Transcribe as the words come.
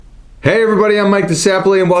Hey everybody, I'm Mike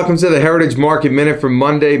DeSapoli and welcome to the Heritage Market Minute for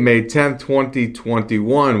Monday, May 10th,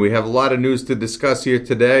 2021. We have a lot of news to discuss here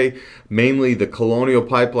today, mainly the Colonial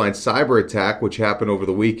Pipeline cyber attack, which happened over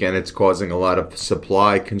the weekend. It's causing a lot of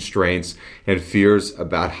supply constraints and fears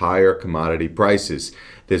about higher commodity prices.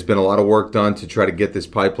 There's been a lot of work done to try to get this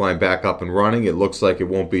pipeline back up and running. It looks like it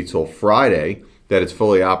won't be till Friday that it's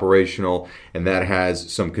fully operational, and that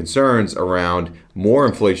has some concerns around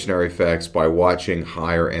more inflationary effects by watching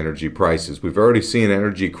higher energy prices. We've already seen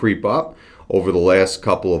energy creep up over the last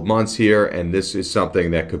couple of months here, and this is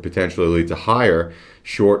something that could potentially lead to higher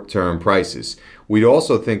short-term prices. We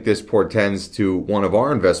also think this portends to one of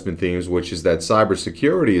our investment themes, which is that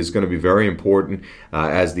cybersecurity is going to be very important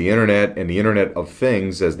as the internet and the Internet of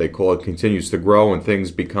Things, as they call it, continues to grow and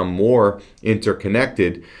things become more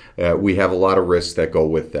interconnected. We have a lot of risks that go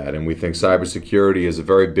with that. And we think cybersecurity is a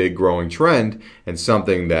very big growing trend and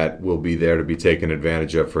something that will be there to be taken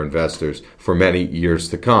advantage of for investors for many years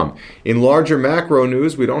to come. In larger macro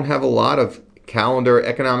news, we don't have a lot of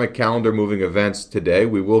economic calendar moving events today.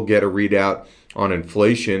 We will get a readout on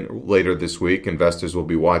inflation later this week. Investors will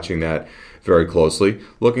be watching that very closely.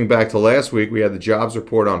 Looking back to last week, we had the jobs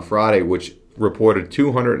report on Friday, which reported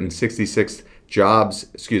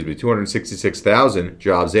 266,000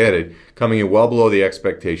 jobs added, coming in well below the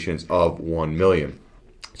expectations of 1 million.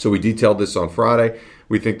 So we detailed this on Friday.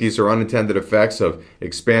 We think these are unintended effects of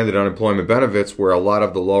expanded unemployment benefits, where a lot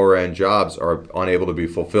of the lower end jobs are unable to be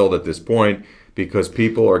fulfilled at this point because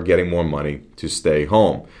people are getting more money to stay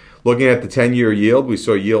home. Looking at the 10-year yield, we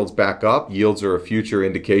saw yields back up. Yields are a future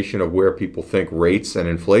indication of where people think rates and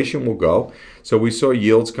inflation will go. So we saw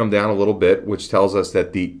yields come down a little bit, which tells us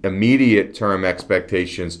that the immediate term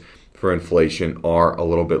expectations for inflation are a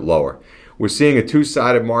little bit lower. We're seeing a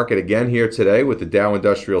two-sided market again here today, with the Dow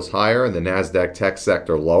Industrials higher and the NASDAQ tech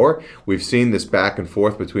sector lower. We've seen this back and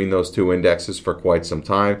forth between those two indexes for quite some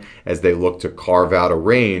time as they look to carve out a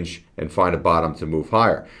range and find a bottom to move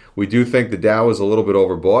higher. We do think the Dow is a little bit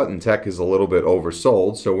overbought and tech is a little bit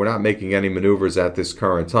oversold, so we're not making any maneuvers at this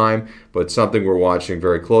current time, but something we're watching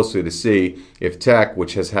very closely to see if tech,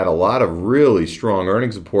 which has had a lot of really strong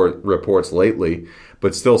earnings reports lately,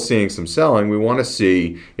 but still seeing some selling, we want to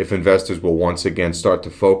see if investors will once again start to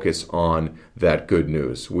focus on that good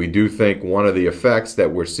news. We do think one of the effects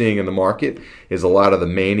that we're seeing in the market is a lot of the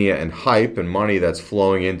mania and hype and money that's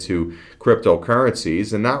flowing into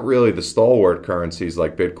cryptocurrencies, and not really the stalwart currencies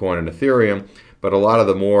like Bitcoin and Ethereum, but a lot of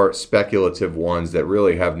the more speculative ones that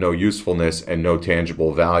really have no usefulness and no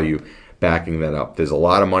tangible value backing that up. There's a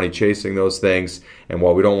lot of money chasing those things, and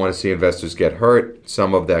while we don't want to see investors get hurt,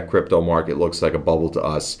 some of that crypto market looks like a bubble to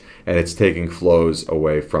us, and it's taking flows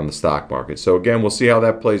away from the stock market. So again, we'll see how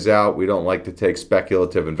that plays out. We don't like to take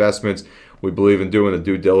speculative investments. We believe in doing the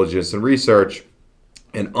due diligence and research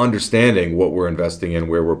and understanding what we're investing in,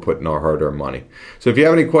 where we're putting our hard-earned money. So if you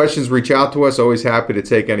have any questions, reach out to us. Always happy to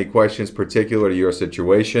take any questions particular to your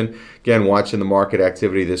situation. Again, watching the market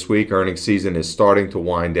activity this week. Earnings season is starting to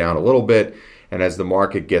wind down a little bit. And as the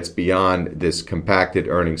market gets beyond this compacted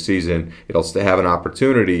earnings season, it'll have an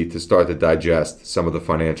opportunity to start to digest some of the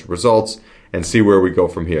financial results and see where we go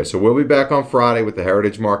from here. So we'll be back on Friday with the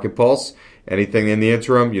Heritage Market Pulse. Anything in the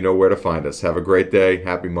interim, you know where to find us. Have a great day.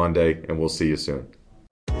 Happy Monday, and we'll see you soon.